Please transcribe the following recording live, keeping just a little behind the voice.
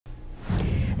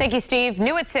Thank you, Steve.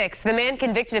 New at 6, the man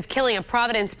convicted of killing a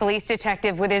Providence police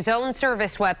detective with his own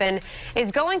service weapon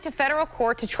is going to federal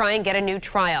court to try and get a new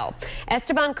trial.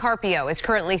 Esteban Carpio is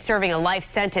currently serving a life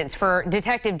sentence for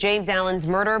Detective James Allen's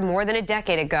murder more than a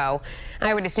decade ago.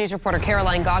 Eyewitness News reporter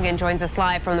Caroline Goggin joins us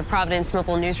live from the Providence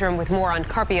Mobile Newsroom with more on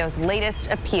Carpio's latest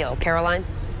appeal. Caroline?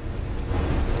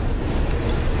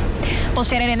 Well,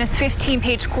 Shannon, in this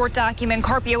 15-page court document,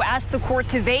 Carpio asked the court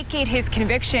to vacate his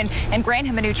conviction and grant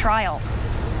him a new trial.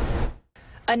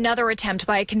 Another attempt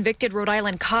by a convicted Rhode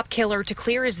Island cop killer to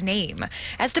clear his name.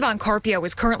 Esteban Carpio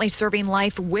is currently serving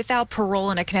life without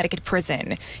parole in a Connecticut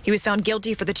prison. He was found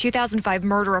guilty for the 2005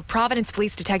 murder of Providence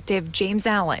police detective James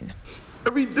Allen.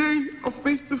 Every day, I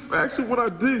face the facts of what I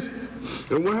did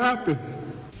and what happened.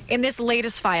 In this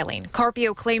latest filing,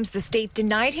 Carpio claims the state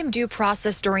denied him due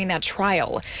process during that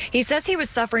trial. He says he was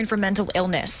suffering from mental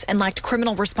illness and lacked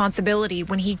criminal responsibility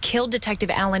when he killed Detective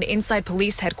Allen inside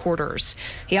police headquarters.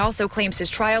 He also claims his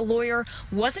trial lawyer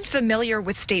wasn't familiar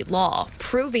with state law,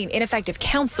 proving ineffective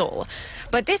counsel.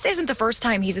 But this isn't the first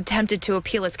time he's attempted to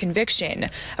appeal his conviction.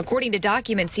 According to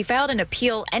documents, he filed an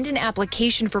appeal and an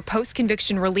application for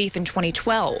post-conviction relief in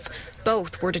 2012.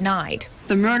 Both were denied.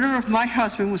 The murder of my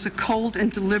husband was a cold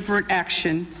and deliberate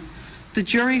action. The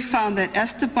jury found that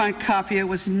Esteban Carpio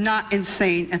was not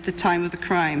insane at the time of the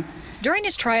crime. During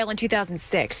his trial in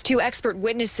 2006, two expert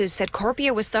witnesses said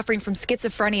Carpio was suffering from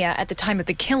schizophrenia at the time of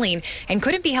the killing and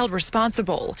couldn't be held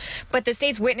responsible. But the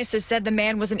state's witnesses said the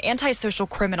man was an antisocial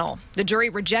criminal. The jury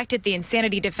rejected the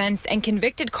insanity defense and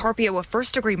convicted Carpio of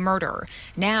first-degree murder.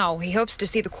 Now he hopes to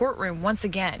see the courtroom once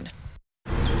again.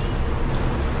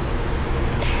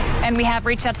 And we have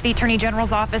reached out to the Attorney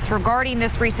General's office regarding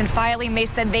this recent filing. They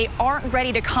said they aren't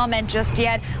ready to comment just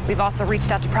yet. We've also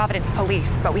reached out to Providence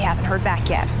Police, but we haven't heard back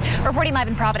yet. Reporting live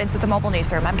in Providence with the Mobile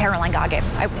Newsroom, I'm Caroline Goggin,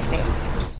 Eyewitness News.